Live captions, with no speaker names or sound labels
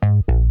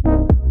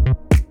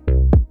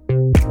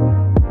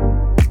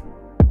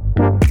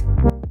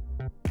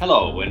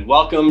Hello, and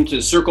welcome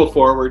to Circle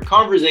Forward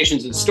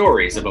Conversations and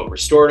Stories about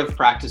Restorative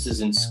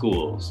Practices in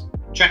Schools.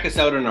 Check us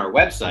out on our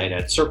website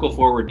at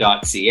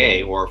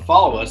circleforward.ca or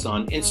follow us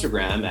on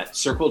Instagram at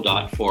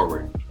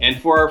circle.forward. And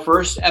for our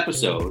first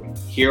episode,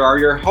 here are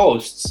your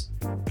hosts,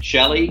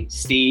 Shelley,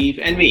 Steve,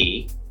 and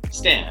me,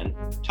 Stan,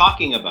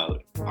 talking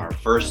about our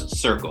first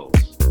circles.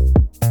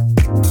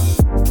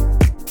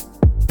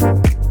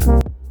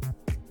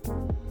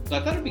 So I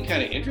thought it'd be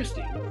kind of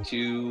interesting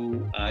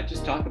to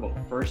just talk about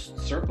first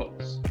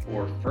circles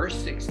or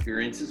first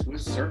experiences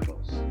with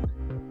circles.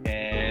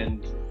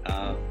 And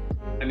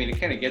it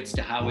kind of gets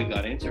to how we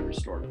got into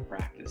restorative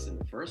practice in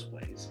the first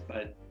place.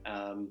 But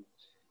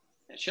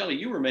Shelley,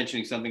 you were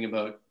mentioning something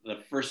about the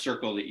first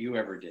circle that you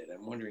ever did.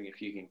 I'm wondering if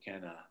you can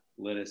kind of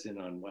let us in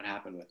on what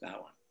happened with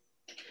that one.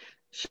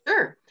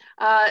 Sure.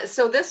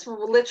 So this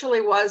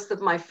literally was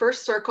my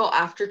first circle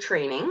after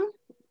training.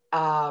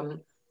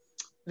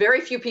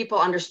 Very few people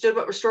understood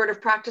what restorative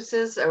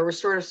practices or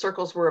restorative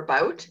circles were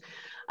about.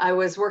 I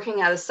was working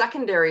at a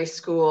secondary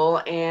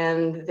school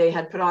and they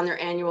had put on their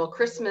annual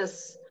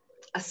Christmas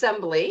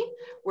assembly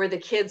where the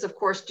kids, of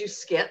course, do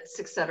skits,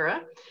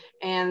 etc.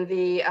 And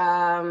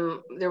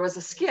there was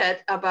a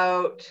skit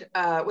about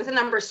with a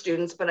number of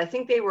students, but I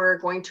think they were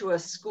going to a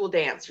school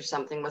dance or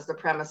something was the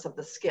premise of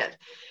the skit.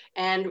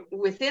 And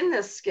within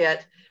this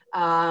skit,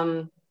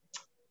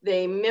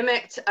 they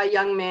mimicked a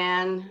young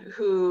man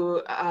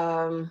who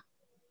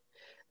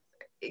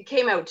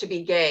came out to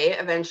be gay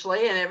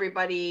eventually, and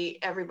everybody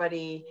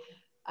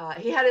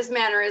he had his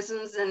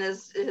mannerisms and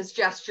his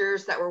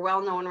gestures that were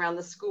well known around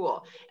the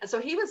school. And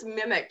so he was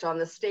mimicked on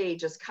the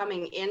stage as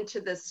coming into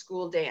this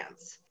school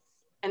dance.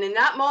 And in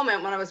that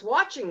moment, when I was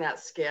watching that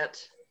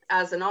skit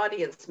as an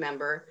audience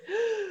member,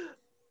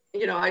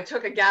 I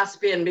took a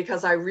gasp in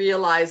because I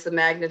realized the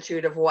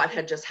magnitude of what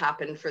had just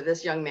happened for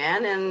this young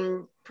man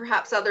and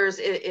perhaps others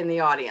in the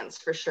audience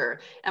for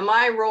sure. And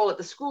my role at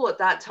the school at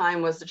that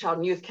time was the child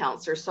and youth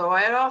counselor. So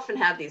I often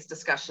had these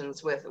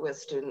discussions with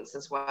students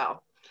as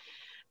well.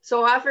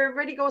 So after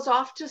everybody goes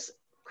off to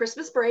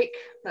Christmas break,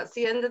 that's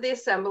the end of the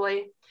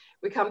assembly,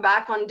 we come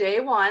back on day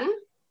one,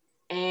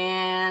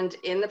 and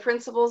in the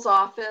principal's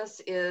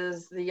office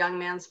is the young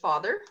man's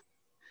father,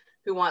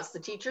 who wants the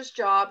teacher's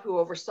job, who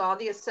oversaw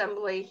the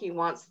assembly. He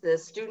wants the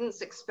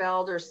students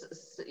expelled or,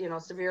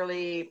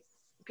 severely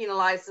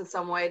penalized in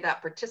some way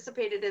that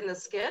participated in the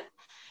skit.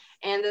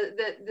 And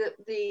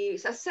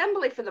the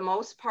assembly, for the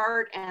most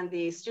part, and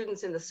the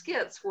students in the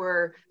skits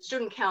were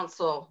student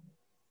council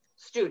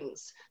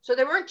students. So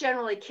they weren't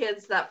generally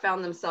kids that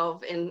found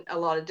themselves in a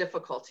lot of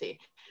difficulty.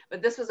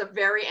 But this was a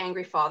very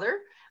angry father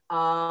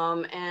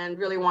and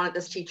really wanted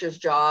this teacher's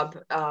job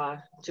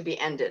to be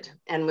ended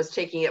and was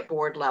taking it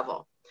board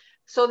level.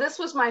 So this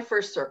was my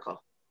first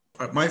circle.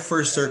 My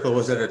first circle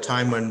was at a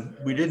time when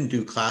we didn't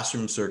do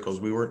classroom circles.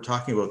 We weren't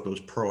talking about those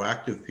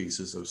proactive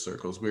pieces of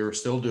circles. We were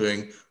still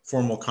doing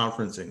formal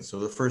conferencing. So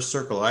the first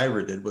circle I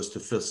ever did was to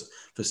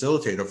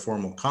facilitate a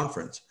formal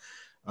conference.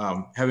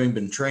 Having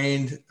been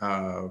trained,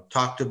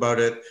 talked about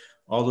it,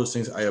 all those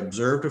things. I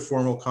observed a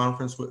formal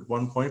conference at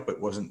one point, but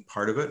wasn't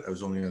part of it. I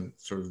was only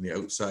sort of on the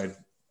outside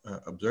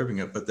observing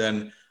it. But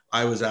then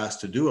I was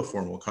asked to do a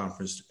formal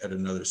conference at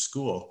another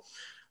school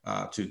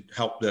to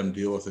help them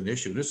deal with an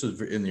issue. This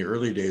was in the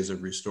early days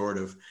of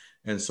restorative.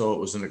 And so it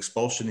was an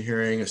expulsion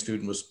hearing. A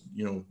student was,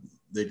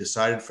 they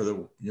decided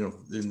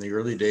in the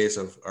early days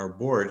of our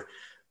board,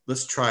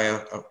 let's try a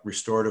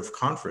restorative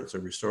conference, a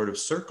restorative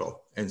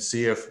circle, and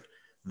see if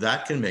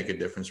that can make a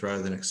difference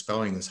rather than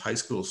expelling this high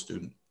school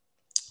student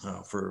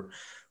for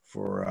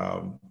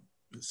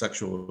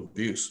sexual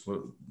abuse.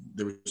 Well,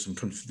 there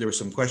was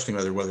some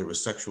questioning whether it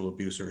was sexual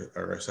abuse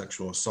or a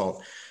sexual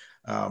assault.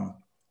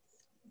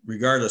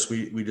 Regardless,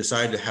 we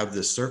decided to have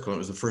this circle. It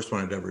was the first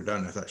one I'd ever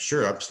done. I thought,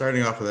 sure, I'm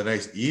starting off with a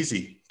nice,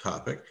 easy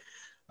topic.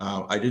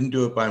 I didn't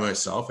do it by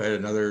myself. I had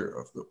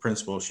another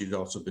principal. She'd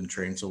also been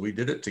trained. So we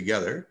did it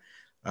together.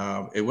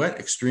 It went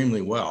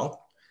extremely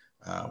well.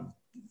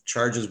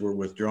 Charges were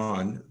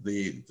withdrawn.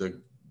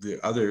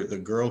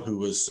 The girl who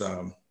was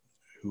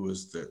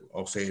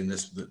I'll say in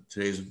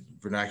today's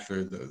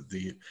vernacular,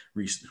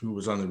 who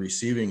was on the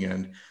receiving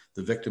end,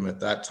 the victim at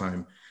that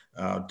time,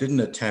 didn't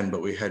attend,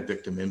 but we had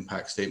victim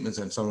impact statements,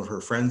 and some of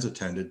her friends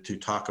attended to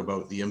talk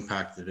about the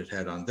impact that it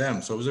had on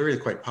them. So it was really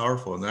quite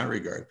powerful in that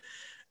regard.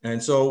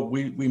 And so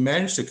we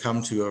managed to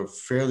come to a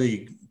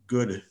fairly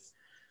good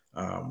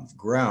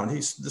ground.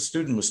 The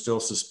student was still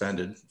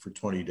suspended for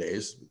 20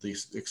 days. The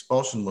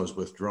expulsion was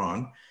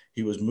withdrawn.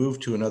 He was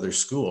moved to another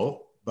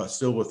school, but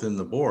still within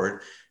the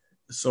board.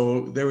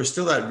 So there was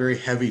still that very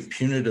heavy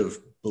punitive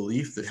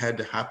belief that had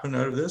to happen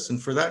out of this.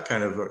 And for that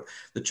kind of,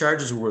 the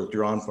charges were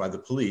withdrawn by the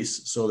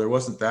police. So there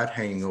wasn't that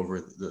hanging over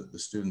the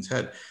student's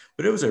head,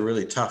 but it was a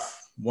really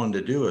tough one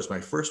to do as my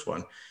first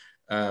one.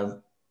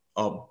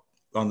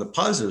 On the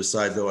positive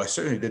side, though, I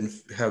certainly didn't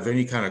have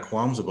any kind of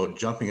qualms about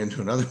jumping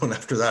into another one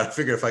after that. I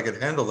figured if I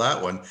could handle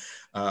that one,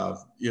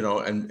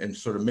 and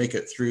sort of make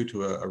it through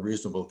to a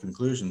reasonable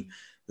conclusion,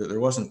 that there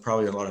wasn't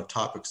probably a lot of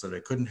topics that I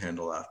couldn't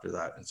handle after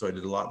that. And so I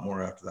did a lot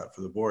more after that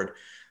for the board,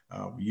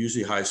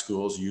 usually high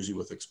schools, usually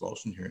with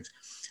expulsion hearings.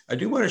 I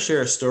do want to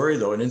share a story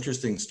though, an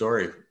interesting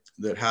story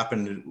that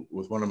happened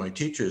with one of my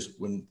teachers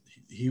when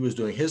he was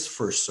doing his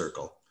first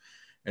circle.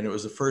 And it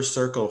was the first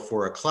circle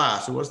for a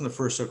class. It wasn't the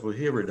first circle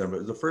he ever done, but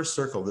it was the first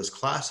circle this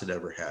class had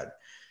ever had.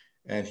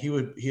 And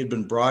he had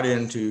been brought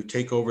in to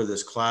take over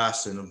this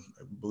class in,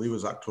 I believe it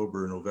was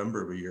October or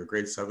November of a year,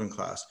 grade 7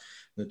 class.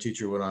 And the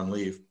teacher went on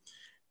leave.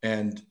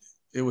 And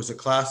it was a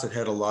class that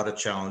had a lot of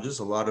challenges,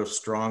 a lot of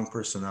strong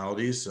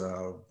personalities,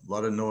 a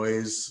lot of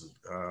noise,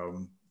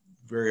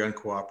 very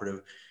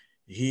uncooperative.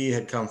 He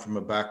had come from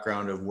a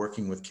background of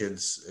working with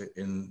kids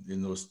in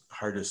those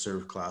hard to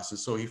serve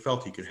classes. So he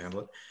felt he could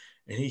handle it.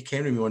 And he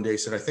came to me one day and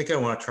said, I think I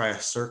want to try a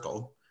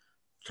circle,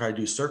 try to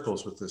do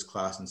circles with this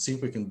class and see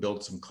if we can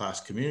build some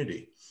class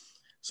community.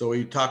 So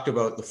we talked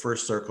about the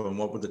first circle and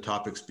what would the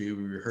topics be.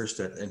 We rehearsed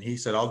it. And he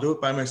said, I'll do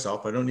it by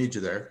myself. I don't need you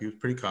there. He was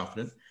pretty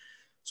confident.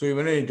 So he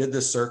went in and he did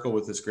this circle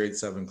with this grade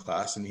 7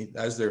 class. And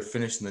as they're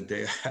finishing the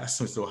day, I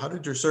asked him, so how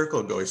did your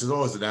circle go? He says, oh,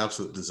 it was an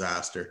absolute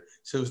disaster.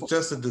 So it was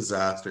just a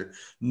disaster.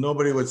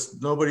 Nobody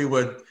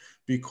would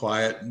be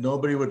quiet.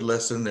 Nobody would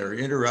listen. They were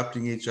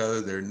interrupting each other.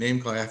 Their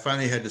name calling. I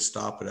finally had to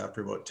stop it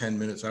after about 10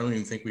 minutes. I don't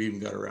even think we even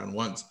got around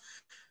once.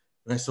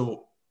 And I said,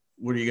 well,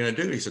 what are you going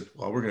to do? He said,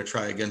 well, we're going to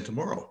try again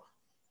tomorrow.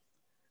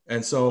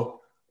 And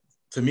so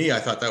to me, I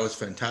thought that was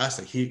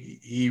fantastic.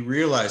 He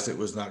realized it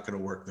was not going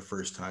to work the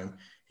first time.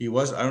 I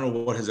don't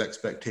know what his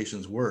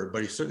expectations were,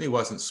 but he certainly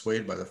wasn't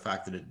swayed by the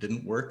fact that it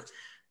didn't work.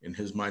 In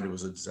his mind, it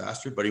was a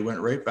disaster, but he went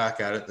right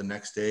back at it the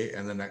next day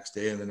and the next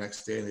day and the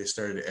next day. And they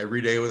started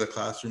every day with a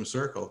classroom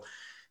circle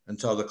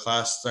until the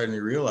class suddenly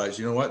realized,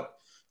 you know what,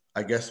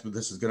 I guess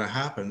this is going to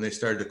happen. They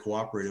started to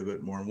cooperate a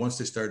bit more. And once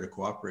they started to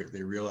cooperate,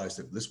 they realized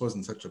that this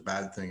wasn't such a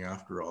bad thing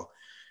after all.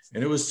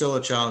 And it was still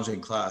a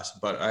challenging class,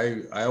 but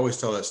I always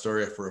tell that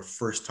story for a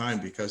first time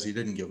because he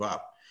didn't give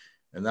up.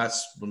 And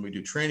that's when we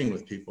do training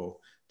with people,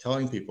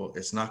 telling people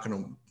it's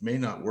may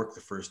not work the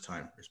first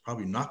time. It's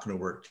probably not going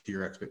to work to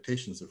your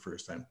expectations the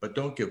first time, but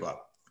don't give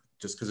up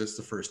just because it's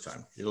the first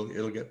time.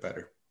 It'll get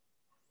better.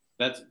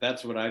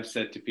 That's what I've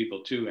said to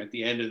people too. At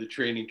the end of the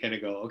training, kind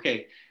of go,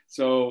 okay,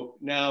 so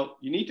now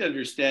you need to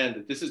understand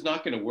that this is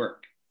not going to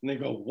work. And they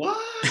go,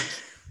 what?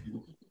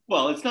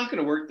 Well, it's not going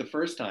to work the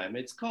first time.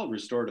 It's called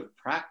restorative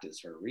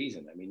practice for a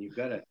reason. I mean, you've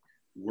got to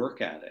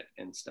work at it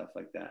and stuff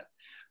like that.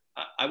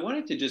 I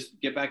wanted to just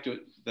get back to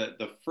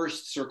the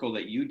first circle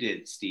that you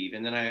did, Steve,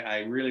 and then I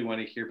really want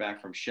to hear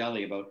back from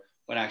Shelley about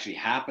what actually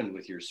happened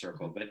with your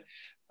circle. But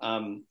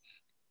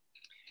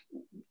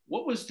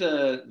what was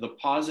the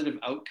positive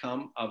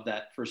outcome of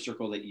that first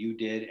circle that you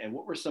did, and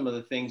what were some of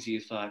the things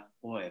you thought,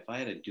 boy, if I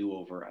had a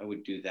do-over, I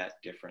would do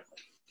that differently?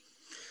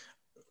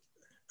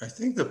 I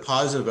think the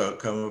positive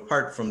outcome,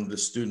 apart from the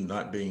student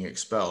not being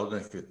expelled,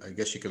 I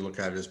guess you could look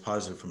at it as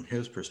positive from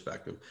his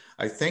perspective.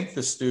 I think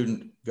the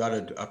student got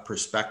a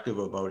perspective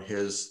about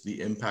the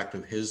impact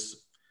of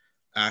his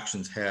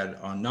actions had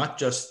on not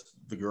just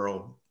the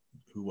girl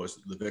who was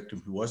the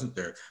victim who wasn't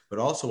there, but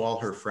also all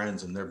her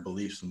friends and their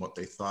beliefs and what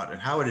they thought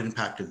and how it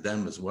impacted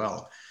them as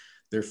well.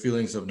 Their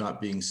feelings of not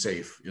being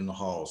safe in the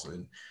halls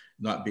and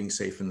not being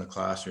safe in the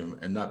classroom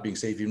and not being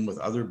safe even with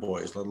other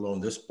boys, let alone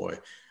this boy.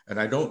 And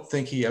I don't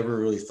think he ever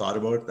really thought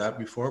about that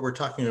before. We're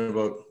talking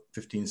about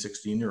 15,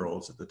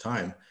 16-year-olds at the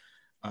time.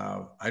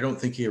 I don't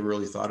think he ever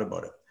really thought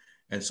about it.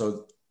 And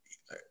so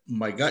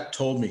my gut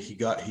told me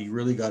he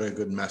really got a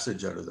good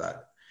message out of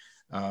that.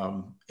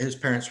 His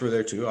parents were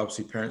there too.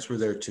 Obviously, parents were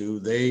there too.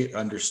 They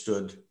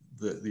understood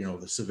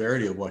the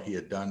severity of what he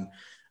had done.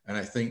 And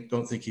I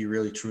don't think he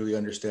really truly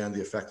understand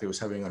the effect it was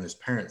having on his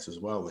parents as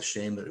well. The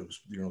shame that it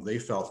was, they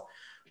felt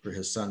for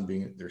their son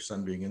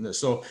being in this.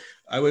 So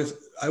I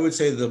would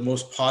say the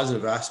most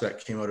positive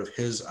aspect came out of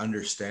his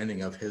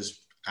understanding of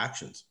his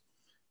actions,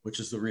 which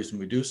is the reason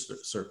we do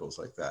circles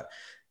like that.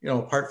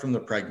 Apart from the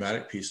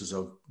pragmatic pieces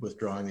of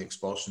withdrawing the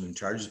expulsion and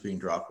charges being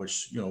dropped,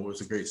 which,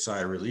 was a great sigh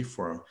of relief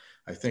for him.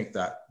 I think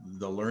that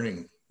the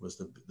learning was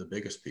the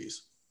biggest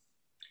piece.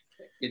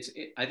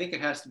 I think it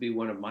has to be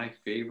one of my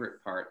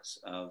favorite parts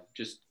of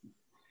just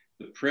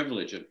the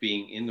privilege of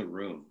being in the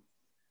room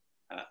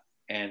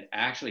and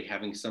actually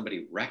having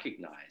somebody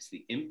recognize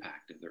the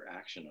impact of their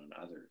action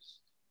on others.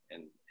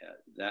 And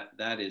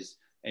that is,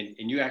 and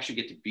you actually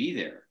get to be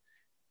there.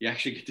 You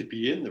actually get to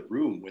be in the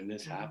room when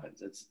this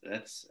happens.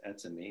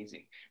 That's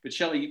amazing. But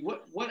Shelley,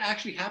 what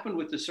actually happened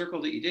with the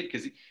circle that you did?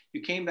 Because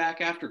you came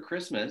back after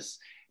Christmas,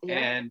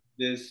 and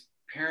this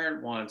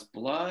parent wants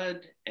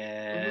blood,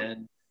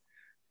 and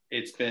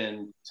it's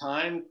been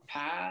time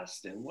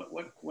passed, and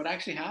what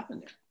actually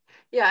happened there?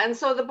 Yeah, and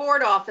so the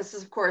board office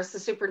is, of course, the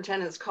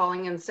superintendent's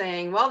calling and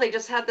saying, well, they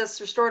just had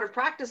this restorative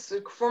practice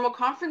formal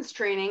conference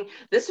training.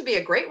 This would be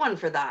a great one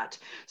for that.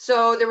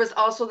 So there was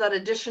also that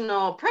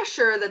additional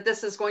pressure that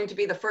this is going to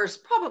be the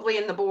first, probably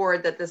in the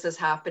board, that this is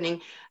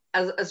happening.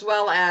 as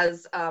well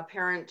as a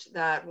parent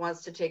that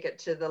wants to take it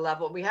to the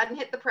level. We hadn't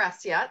hit the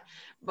press yet,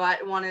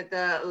 but wanted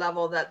the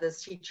level that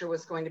this teacher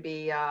was going to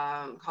be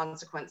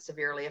consequenced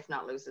severely, if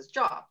not lose his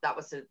job. That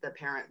was the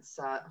parent's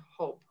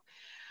hope.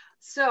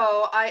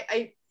 So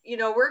I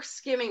we're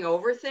skimming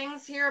over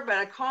things here,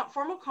 but a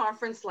formal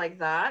conference like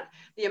that,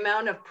 the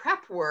amount of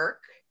prep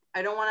work,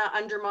 I don't want to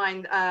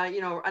undermine,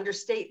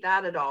 understate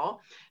that at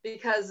all,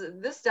 because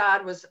this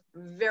dad was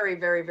very,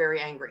 very, very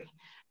angry.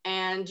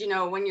 And,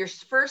 when you're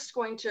first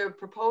going to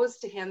propose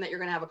to him that you're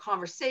going to have a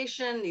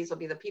conversation, these will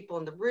be the people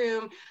in the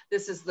room,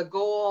 this is the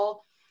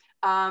goal.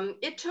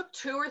 It took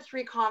 2 or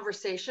 3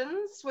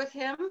 conversations with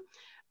him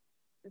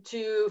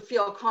to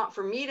feel,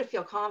 for me to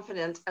feel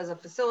confident as a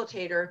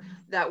facilitator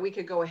that we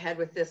could go ahead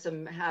with this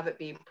and have it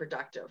be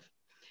productive.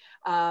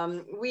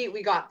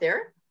 We got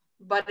there,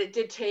 but it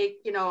did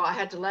take, I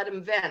had to let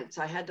him vent.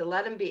 I had to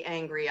let him be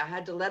angry. I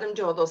had to let him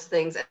do all those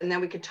things. And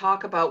then we could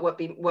talk about what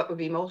would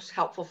be most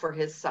helpful for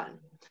his son.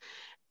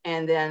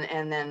 And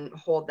then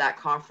hold that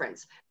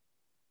conference.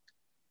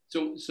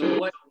 So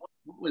what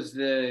was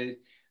the,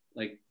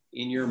 like,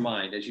 in your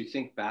mind, as you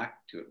think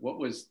back to it, what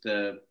was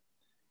the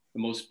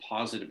most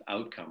positive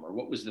outcome, or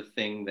what was the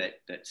thing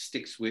that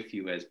sticks with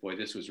you as, boy,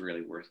 this was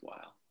really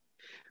worthwhile?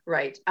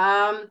 Right.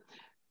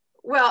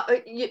 Well,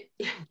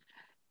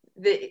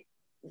 the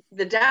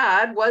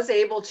dad was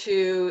able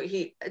to,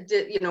 he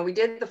did, we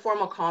did the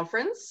formal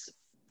conference,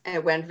 and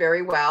it went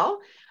very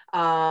well.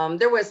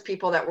 There was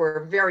people that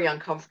were very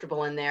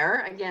uncomfortable in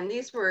there. Again,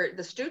 these were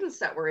the students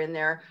that were in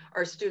there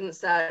are students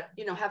that,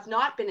 have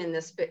not been in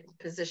this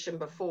position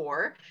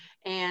before,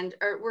 and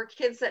were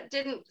kids that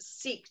didn't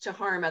seek to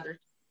harm other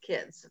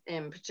kids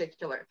in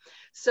particular.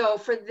 So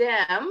for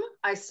them,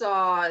 I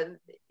saw,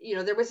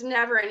 there was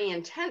never any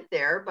intent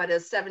there, but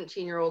as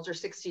 17-year-olds or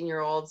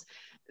 16-year-olds,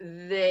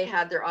 they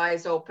had their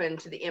eyes open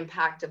to the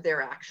impact of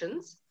their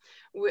actions.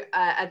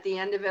 At the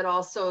end of it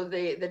also,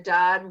 the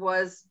dad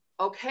was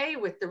okay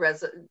with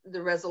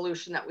the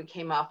resolution that we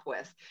came up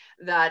with,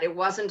 that it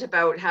wasn't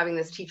about having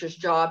this teacher's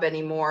job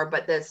anymore,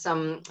 but that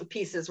some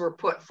pieces were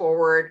put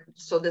forward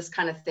so this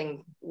kind of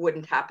thing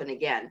wouldn't happen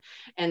again.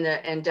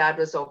 And dad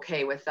was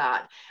okay with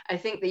that. I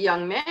think the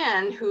young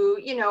man who,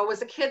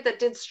 was a kid that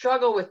did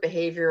struggle with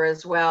behavior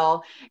as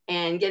well,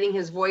 and getting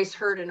his voice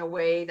heard in a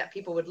way that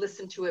people would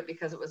listen to it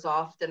because it was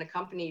often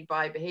accompanied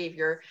by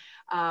behavior,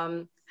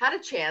 had a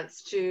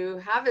chance to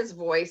have his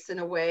voice in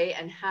a way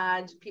and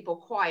had people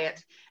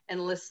quiet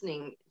and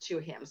listening to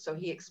him. So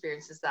he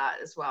experiences that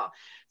as well.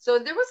 So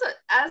there was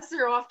as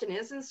there often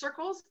is in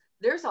circles,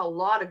 there's a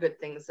lot of good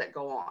things that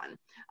go on.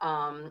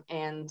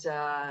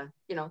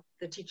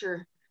 The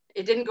teacher,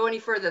 it didn't go any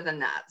further than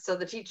that. So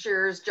the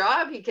teacher's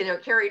job, he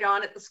carried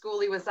on at the school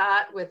he was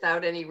at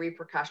without any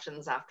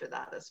repercussions after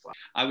that as well.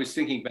 I was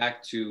thinking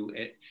back to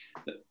it,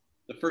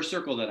 the first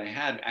circle that I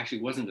had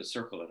actually wasn't a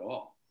circle at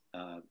all.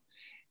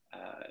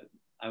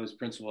 I was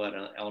principal at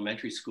an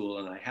elementary school,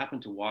 and I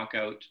happened to walk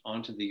out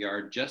onto the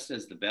yard just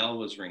as the bell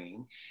was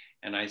ringing,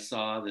 and I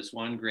saw this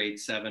one grade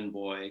 7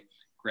 boy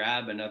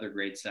grab another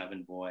grade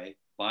 7 boy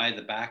by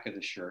the back of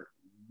the shirt,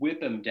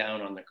 whip him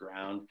down on the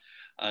ground.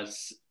 A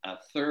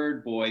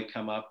third boy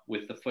come up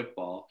with the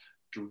football,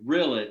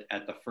 drill it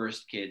at the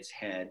first kid's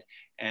head,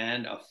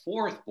 and a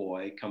fourth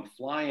boy come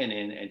flying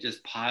in and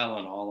just pile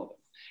on all of them.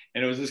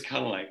 And it was just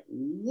kind of like,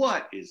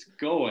 what is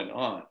going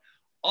on?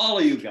 All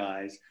of you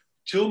guys,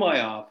 to my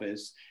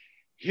office,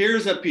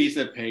 here's a piece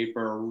of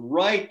paper,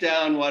 write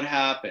down what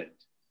happened.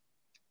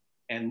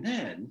 And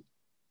then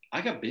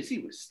I got busy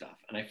with stuff,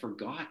 and I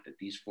forgot that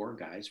these 4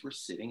 guys were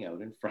sitting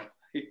out in front of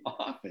my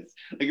office.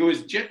 Like, it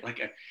was just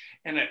like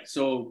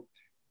so,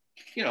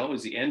 it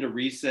was the end of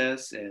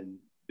recess, and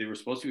they were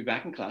supposed to be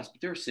back in class,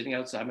 but they were sitting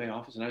outside my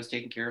office, and I was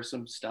taking care of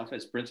some stuff,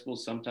 as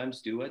principals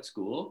sometimes do at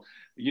school.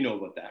 You know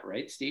about that,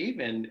 right, Steve?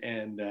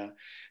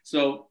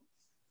 So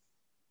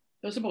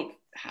it was about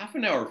half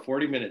an hour,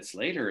 40 minutes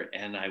later,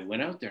 and I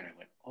went out there and I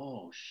went,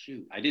 oh,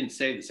 shoot. I didn't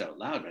say this out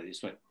loud, but I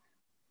just went,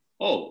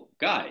 oh,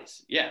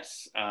 guys,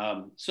 yes.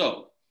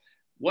 So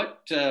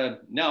what,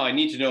 now I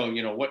need to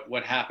know,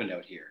 what happened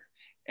out here.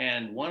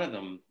 And one of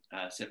them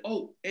said,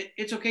 oh,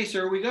 it's okay,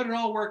 sir. We got it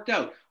all worked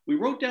out. We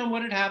wrote down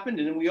what had happened,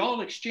 and then we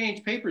all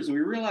exchanged papers, and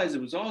we realized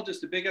it was all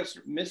just a big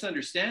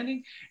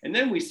misunderstanding. And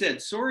then we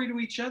said sorry to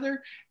each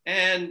other,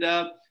 and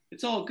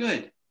it's all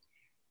good.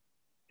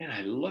 And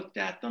I looked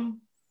at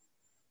them,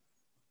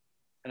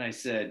 and I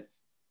said,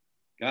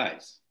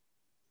 guys,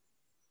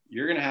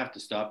 you're going to have to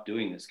stop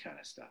doing this kind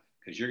of stuff,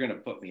 because you're going to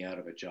put me out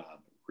of a job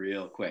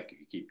real quick if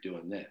you keep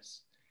doing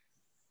this.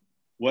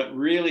 What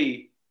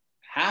really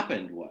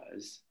happened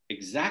was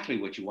exactly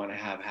what you want to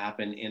have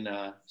happen in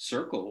a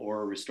circle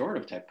or a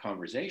restorative type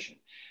conversation,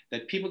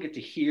 that people get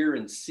to hear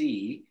and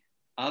see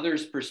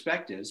others'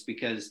 perspectives,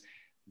 because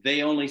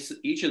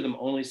each of them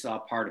only saw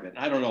part of it. And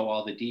I don't know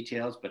all the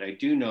details, but I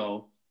do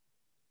know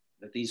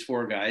that these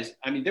 4 guys,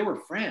 they were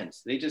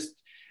friends. They just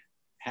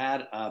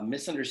had a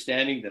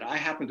misunderstanding that I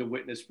happened to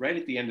witness right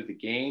at the end of the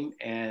game.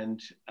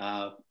 And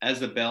as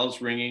the bell's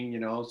ringing,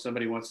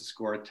 somebody wants to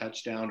score a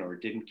touchdown, or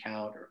it didn't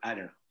count, or I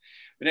don't know.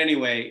 But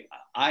anyway,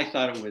 I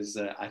thought it was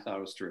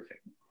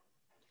terrific.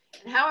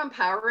 And how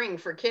empowering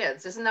for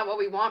kids. Isn't that what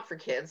we want for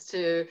kids?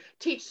 To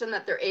teach them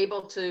that they're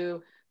able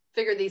to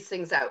figure these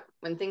things out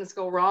when things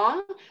go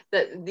wrong,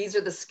 that these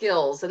are the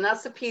skills. And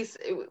that's the piece.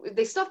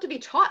 They still have to be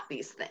taught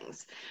these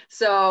things.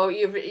 So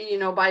you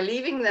know, by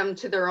leaving them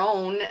to their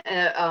own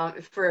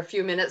for a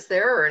few minutes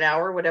there, or an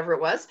hour, whatever it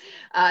was,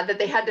 that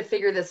they had to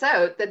figure this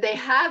out, that they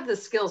have the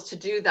skills to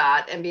do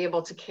that and be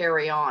able to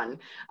carry on.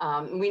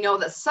 We know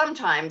that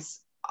sometimes,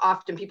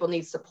 often people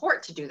need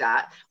support to do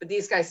that, but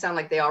these guys sound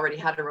like they already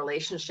had a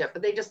relationship,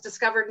 but they just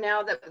discovered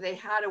now that they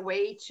had a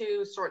way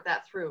to sort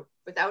that through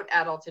without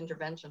adult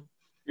intervention.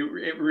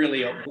 It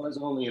really was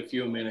only a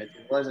few minutes.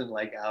 It wasn't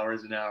like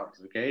hours and hours.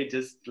 Okay,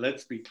 just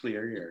let's be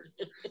clear here.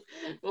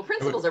 Well,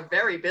 principals are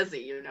very busy,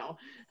 you know.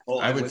 Oh,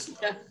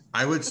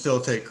 I would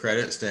still take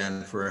credit,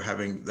 Stan, for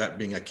having that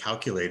being a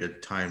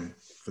calculated time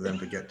for them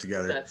to get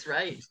together. That's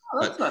right.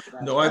 But,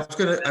 no,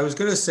 I was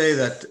gonna say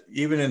that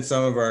even in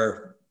some of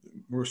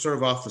we're sort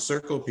of off the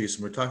circle piece,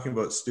 and we're talking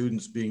about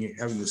students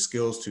having the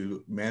skills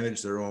to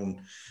manage their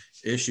own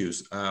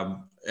issues,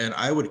 and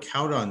I would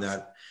count on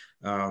that.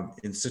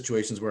 In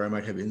situations where I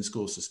might have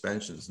in-school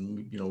suspensions,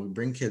 and you know, we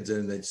bring kids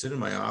in, they'd sit in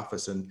my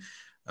office, and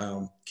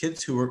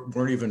kids who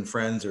weren't even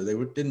friends, or they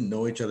didn't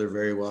know each other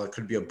very well. It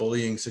could be a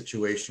bullying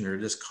situation, or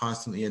just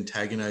constantly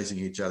antagonizing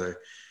each other.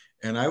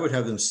 And I would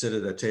have them sit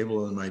at a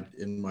table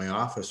in my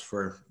office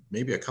for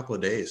maybe a couple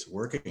of days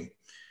working.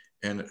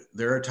 And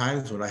there are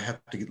times when I have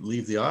to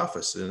leave the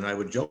office, and I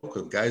would joke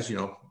with guys, you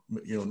know,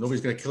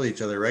 nobody's going to kill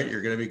each other, right?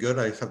 You're going to be good.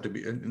 I have to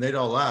be, and they'd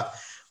all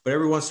laugh. But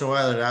every once in a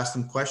while, I'd ask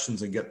them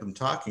questions and get them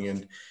talking.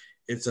 And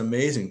it's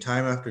amazing.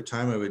 Time after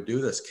time, I would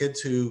do this. Kids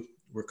who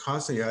were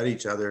constantly at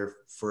each other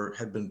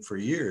had been for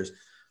years,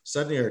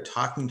 suddenly are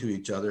talking to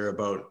each other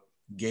about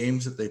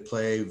games that they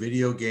play,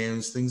 video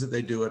games, things that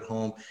they do at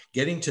home,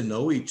 getting to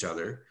know each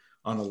other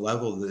on a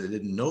level that they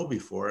didn't know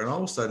before. And all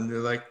of a sudden, they're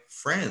like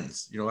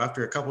friends. You know,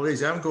 after a couple of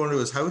days, I'm going to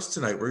his house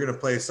tonight. We're going to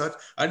play such.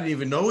 I didn't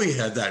even know he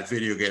had that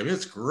video game.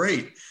 It's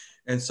great.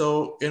 And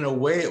so in a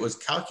way, it was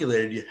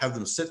calculated. You have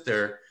them sit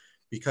there,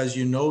 because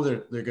you know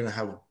that they're going to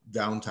have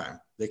downtime.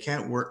 They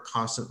can't work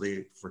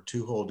constantly for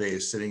 2 whole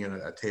days sitting at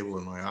a table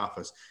in my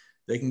office.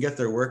 They can get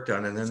their work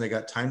done, and then they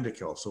got time to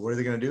kill. So what are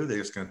they going to do? They're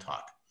just going to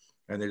talk,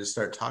 and they just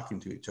start talking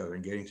to each other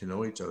and getting to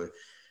know each other.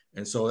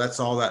 And so that's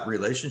all that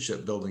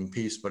relationship building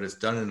piece, but it's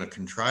done in a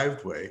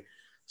contrived way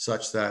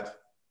such that,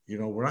 you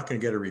know, we're not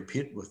going to get a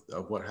repeat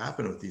of what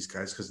happened with these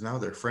guys, because now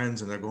they're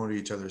friends and they're going to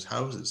each other's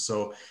houses.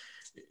 So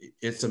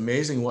it's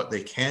amazing what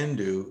they can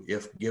do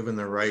if given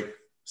the right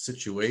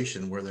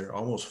situation, where they're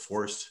almost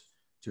forced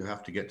to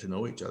have to get to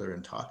know each other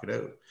and talk it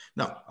out.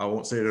 Now, I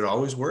won't say that it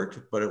always worked,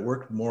 but it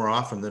worked more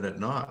often than it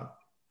not.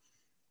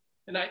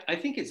 And I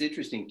think it's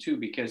interesting too,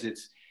 because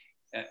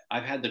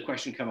I've had the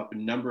question come up a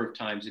number of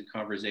times in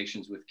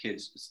conversations with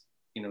kids.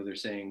 You know, they're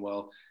saying,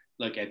 well,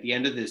 look, at the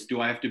end of this,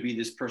 do I have to be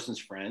this person's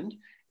friend?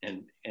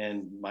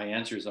 And my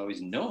answer is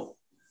always no.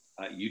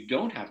 You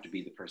don't have to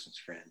be the person's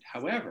friend.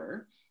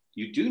 However,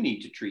 you do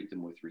need to treat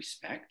them with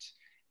respect,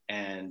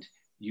 and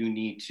you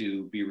need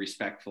to be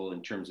respectful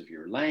in terms of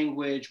your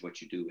language,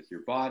 what you do with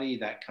your body,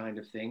 that kind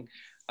of thing.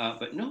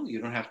 But no,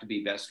 you don't have to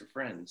be best of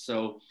friends.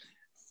 So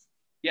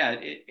yeah,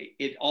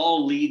 it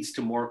all leads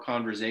to more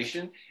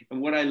conversation.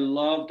 And what I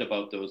loved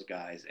about those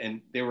guys,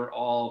 and they were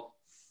all,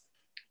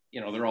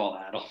 you know, they're all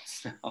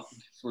adults now.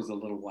 This was a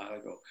little while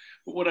ago.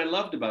 But what I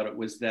loved about it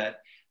was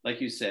that, like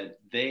you said,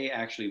 they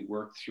actually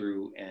worked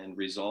through and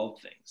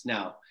resolved things.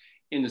 Now,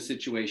 in the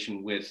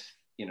situation with,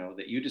 you know,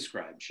 that you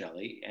described,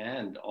 Shelley,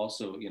 and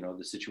also, you know,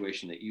 the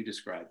situation that you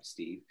described,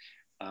 Steve,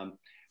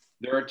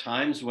 there are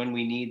times when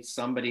we need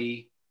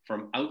somebody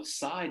from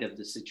outside of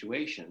the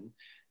situation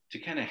to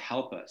kind of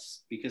help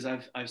us, because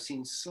I've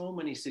seen so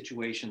many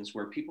situations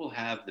where people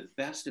have the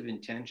best of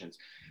intentions.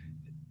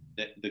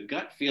 The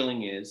gut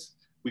feeling is,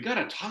 we got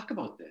to talk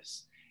about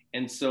this.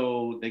 And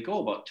so they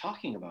go about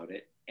talking about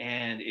it,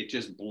 and it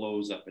just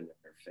blows up in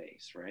their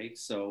face, right?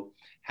 So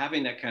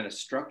having that kind of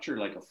structure,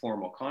 like a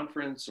formal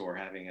conference or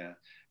having a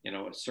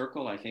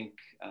circle, I think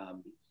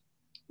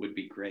would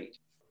be great.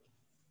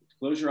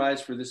 Close your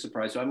eyes for this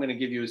surprise. So I'm going to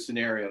give you a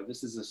scenario.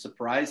 This is a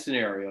surprise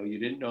scenario. You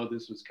didn't know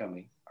this was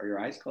coming. Are your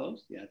eyes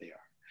closed? Yeah, they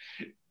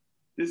are.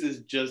 This is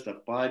just a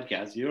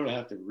podcast. You don't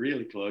have to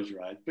really close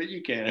your eyes, but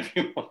you can if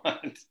you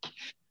want.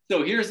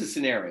 So here's the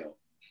scenario.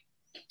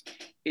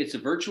 It's a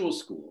virtual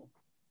school,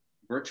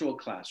 virtual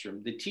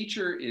classroom. The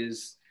teacher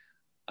is,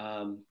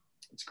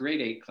 it's grade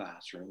 8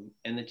 classroom,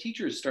 and the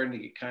teacher is starting to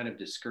get kind of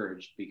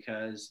discouraged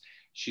because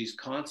she's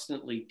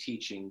constantly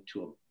teaching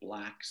to a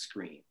black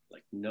screen.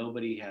 Like,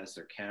 nobody has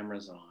their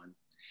cameras on,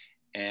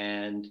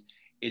 and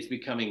it's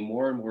becoming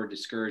more and more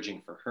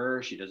discouraging for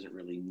her. She doesn't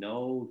really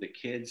know the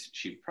kids.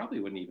 She probably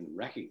wouldn't even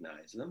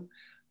recognize them.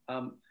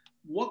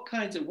 What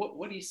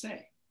do you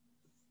say?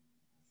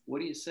 What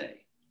do you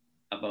say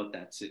about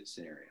that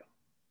scenario?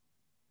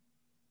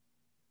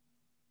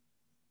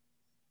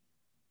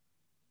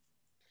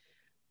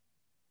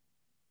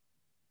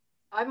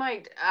 I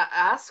might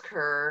ask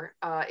her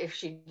if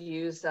she'd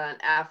use an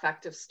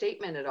affective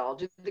statement at all.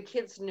 Do the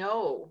kids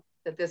know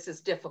that this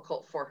is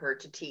difficult for her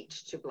to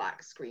teach to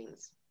black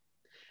screens?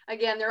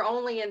 Again, they're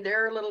only in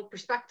their little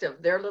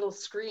perspective, their little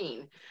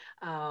screen,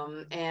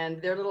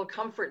 and their little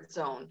comfort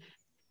zone.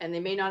 And they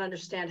may not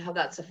understand how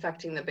that's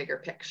affecting the bigger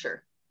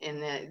picture.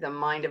 In the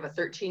mind of a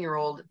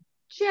 13-year-old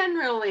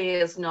generally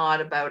is not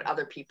about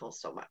other people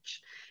so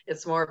much.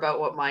 It's more about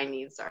what my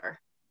needs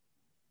are.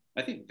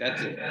 I think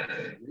that's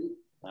a great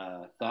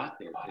thought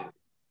there, to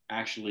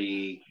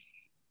actually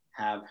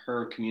have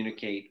her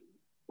communicate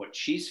what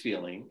she's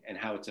feeling and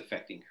how it's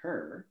affecting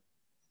her,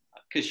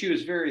 because she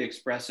was very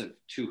expressive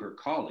to her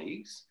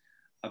colleagues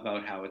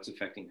about how it's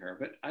affecting her.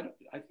 But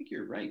I think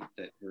you're right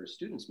that her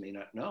students may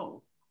not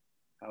know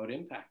how it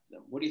impacted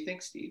them. What do you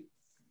think, Steve?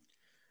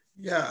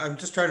 Yeah, I'm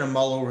just trying to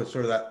mull over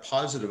sort of that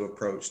positive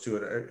approach to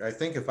it. I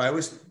think if I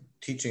was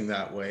teaching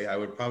that way, I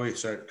would probably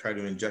try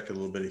to inject a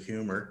little bit of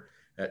humor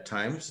at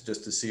times,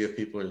 just to see if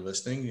people are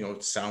listening, you know,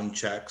 sound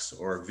checks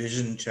or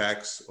vision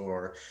checks,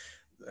 or,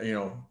 you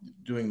know,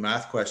 doing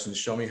math questions.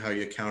 Show me how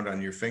you count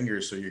on your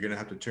fingers. So you're going to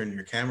have to turn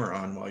your camera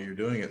on while you're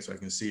doing it so I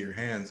can see your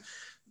hands.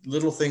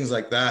 Little things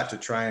like that to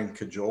try and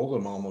cajole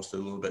them almost a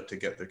little bit to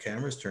get their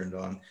cameras turned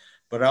on.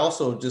 But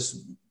also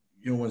just,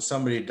 you know, when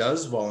somebody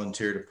does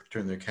volunteer to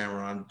turn their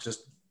camera on,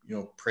 just, you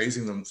know,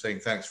 praising them, saying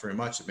thanks very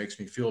much. It makes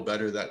me feel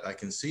better that I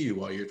can see you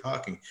while you're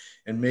talking.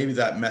 And maybe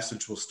that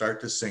message will start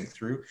to sink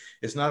through.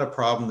 It's not a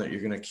problem that you're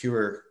going to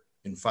cure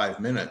in 5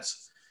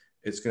 minutes.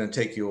 It's going to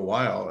take you a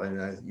while.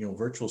 And, you know,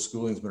 virtual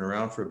schooling has been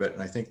around for a bit.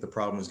 And I think the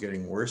problem is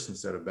getting worse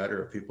instead of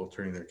better of people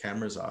turning their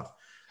cameras off.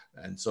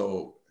 And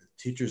so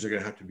teachers are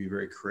going to have to be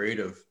very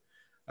creative.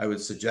 I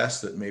would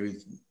suggest that maybe,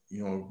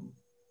 you know,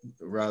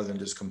 rather than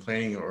just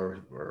complaining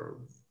or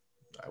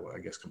I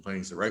guess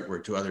complaining is the right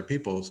word, to other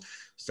people,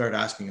 start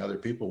asking other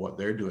people what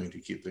they're doing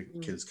to keep the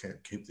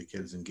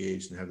kids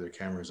engaged and have their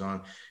cameras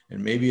on.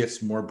 And maybe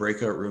it's more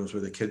breakout rooms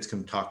where the kids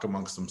can talk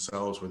amongst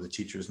themselves, where the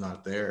teacher's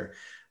not there,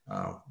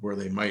 where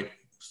they might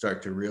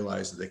start to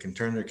realize that they can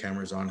turn their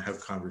cameras on,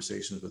 have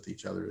conversations with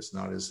each other. It's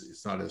not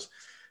as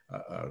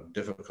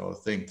difficult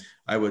a thing.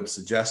 I would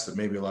suggest that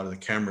maybe a lot of the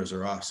cameras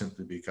are off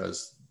simply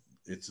because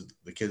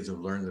the kids have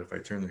learned that if I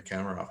turn their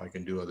camera off, I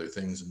can do other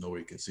things and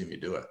nobody can see me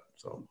do it.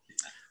 So.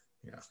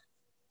 Yeah.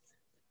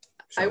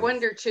 I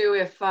wonder too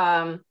if,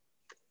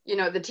 you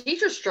know, the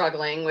teacher's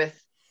struggling with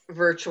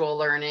virtual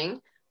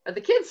learning, but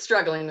the kids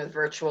struggling with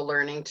virtual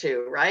learning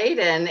too, right?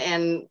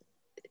 And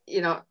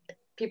you know,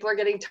 people are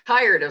getting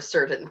tired of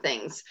certain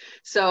things.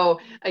 So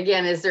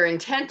again, is there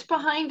intent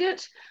behind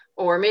it?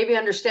 Or maybe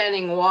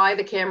understanding why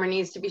the camera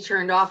needs to be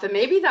turned off. And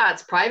maybe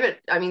that's private.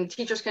 I mean,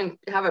 teachers can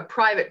have a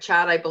private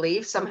chat, I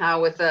believe,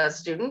 somehow with a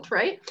student,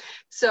 right?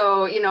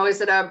 So, you know,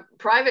 is it a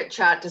private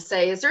chat to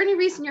say, is there any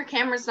reason your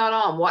camera's not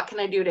on? What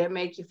can I do to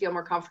make you feel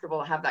more comfortable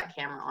to have that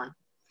camera on?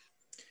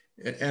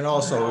 And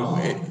also,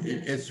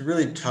 it's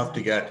really tough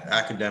to get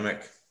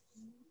academics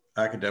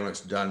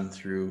done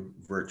through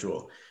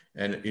virtual.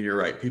 And you're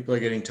right, people are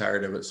getting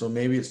tired of it. So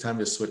maybe it's time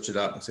to switch it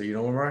up and say, you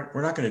know,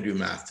 we're not going to do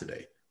math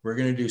today. We're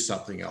going to do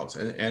something else.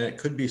 And it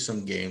could be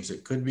some games.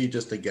 It could be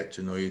just a get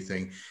to know you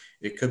thing.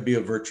 It could be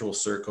a virtual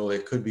circle.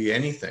 It could be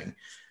anything,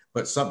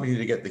 but something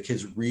to get the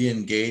kids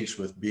re-engaged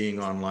with being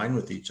online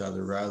with each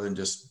other rather than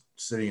just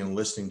sitting and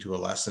listening to a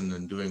lesson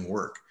and doing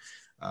work.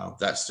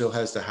 That still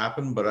has to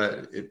happen,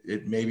 but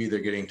maybe they're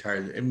getting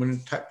tired. And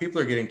when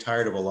people are getting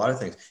tired of a lot of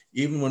things,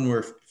 even when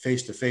we're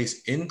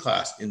face-to-face in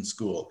class, in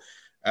school,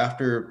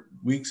 after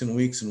weeks and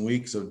weeks and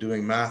weeks of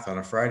doing math on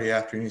a Friday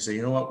afternoon, you say,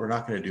 you know what, we're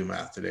not going to do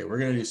math today. We're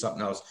going to do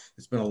something else.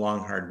 It's been a long,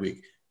 hard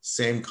week.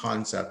 Same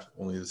concept,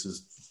 only this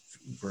is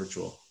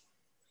virtual.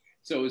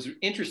 So it was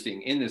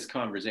interesting in this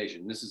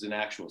conversation. This is an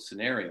actual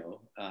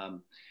scenario.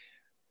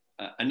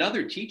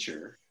 Another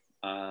teacher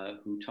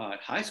who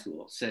taught high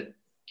school said,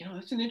 you know,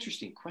 that's an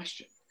interesting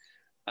question.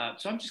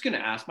 So I'm just going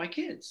to ask my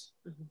kids.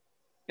 Mm-hmm.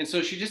 And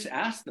so she just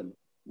asked them,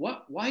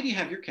 why do you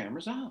have your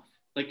cameras off?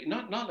 Like,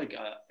 not like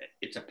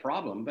it's a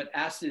problem, but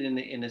asked it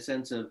in a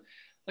sense of,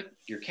 like,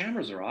 your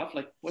cameras are off.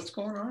 Like, what's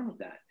going on with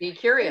that? Be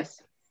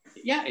curious.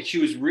 Yeah, she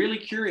was really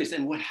curious.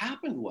 And what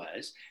happened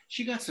was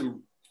she got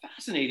some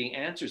fascinating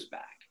answers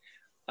back.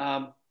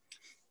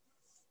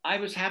 I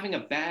was having a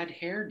bad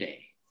hair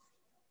day.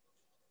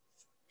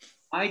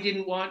 I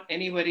didn't want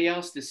anybody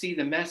else to see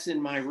the mess in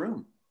my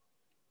room.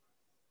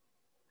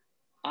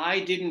 I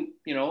didn't,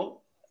 you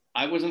know,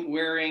 I wasn't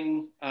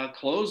wearing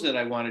clothes that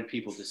I wanted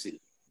people to see.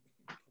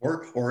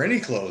 Or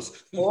any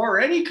clothes. Or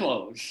any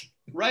clothes.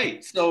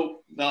 Right.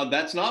 So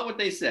that's not what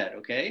they said.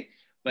 Okay.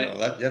 But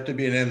no, you have to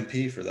be an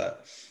MP for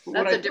that.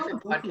 That's a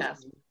different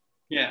podcast.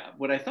 Yeah.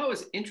 What I thought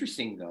was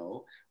interesting,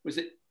 though, was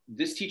that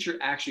this teacher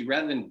actually,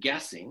 rather than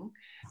guessing,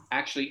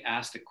 actually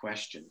asked a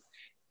question.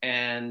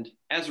 And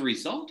as a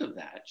result of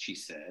that, she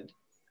said,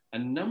 a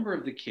number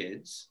of the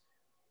kids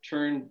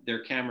turned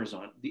their cameras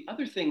on. The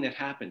other thing that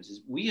happens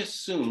is we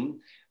assume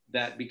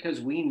that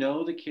because we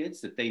know the kids,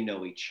 that they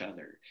know each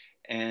other.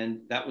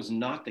 And that was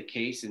not the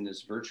case in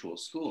this virtual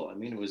school. I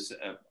mean, it was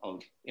a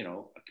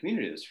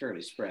community that was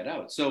fairly spread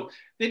out. So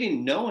they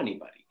didn't know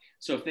anybody.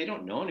 So if they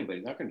don't know anybody,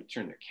 they're not going to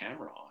turn their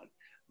camera on.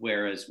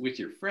 Whereas with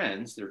your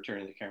friends, they're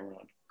turning the camera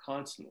on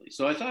constantly.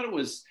 So I thought it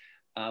was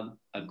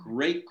a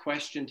great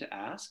question to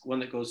ask, one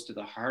that goes to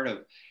the heart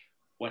of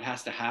what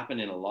has to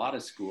happen in a lot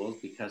of schools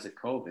because of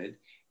COVID,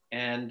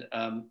 and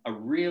a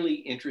really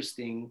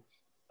interesting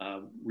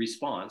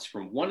response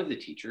from one of the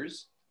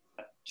teachers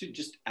to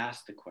just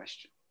ask the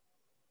question.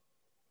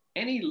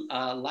 Any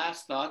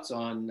last thoughts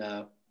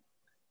on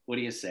what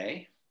do you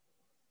say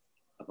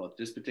about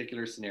this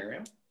particular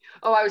scenario?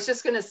 Oh, I was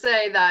just going to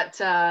say that,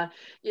 and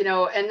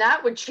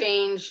that would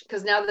change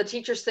because now the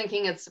teacher's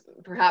thinking it's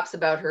perhaps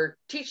about her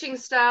teaching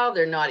style.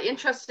 They're not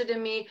interested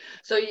in me.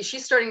 So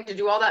she's starting to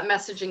do all that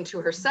messaging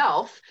to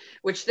herself,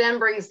 which then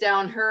brings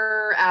down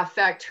her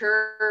affect,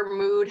 her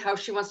mood, how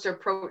she wants to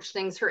approach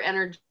things, her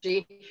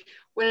energy,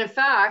 when in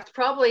fact,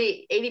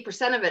 probably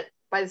 80% of it,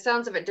 by the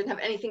sounds of it, didn't have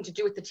anything to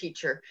do with the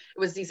teacher. It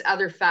was these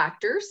other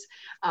factors.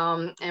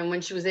 And when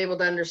she was able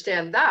to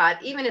understand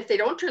that, even if they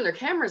don't turn their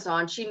cameras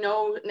on, she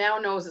now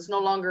knows it's no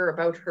longer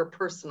about her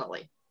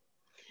personally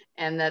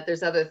and that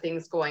there's other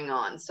things going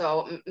on.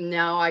 So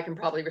now I can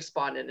probably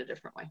respond in a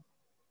different way.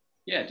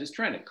 Yeah, just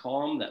trying to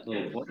calm that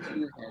little voice in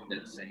your head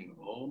that's saying,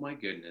 oh my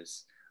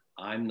goodness,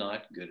 I'm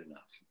not good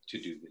enough to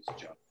do this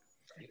job.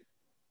 Right?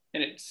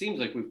 And it seems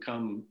like we've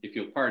come, if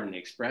you'll pardon the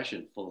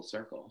expression, full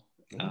circle.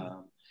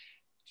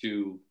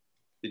 To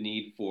the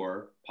need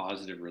for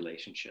positive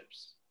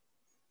relationships.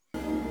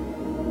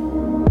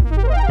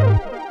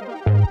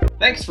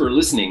 Thanks for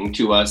listening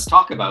to us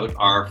talk about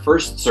our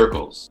first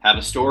circles. Have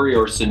a story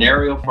or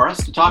scenario for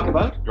us to talk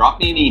about? Drop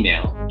me an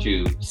email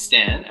to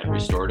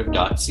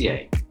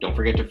stan@restorative.ca. Don't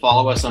forget to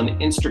follow us on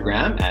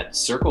Instagram at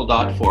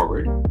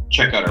circle.forward.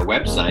 Check out our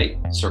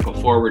website,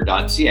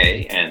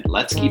 circleforward.ca, and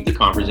let's keep the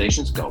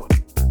conversations going.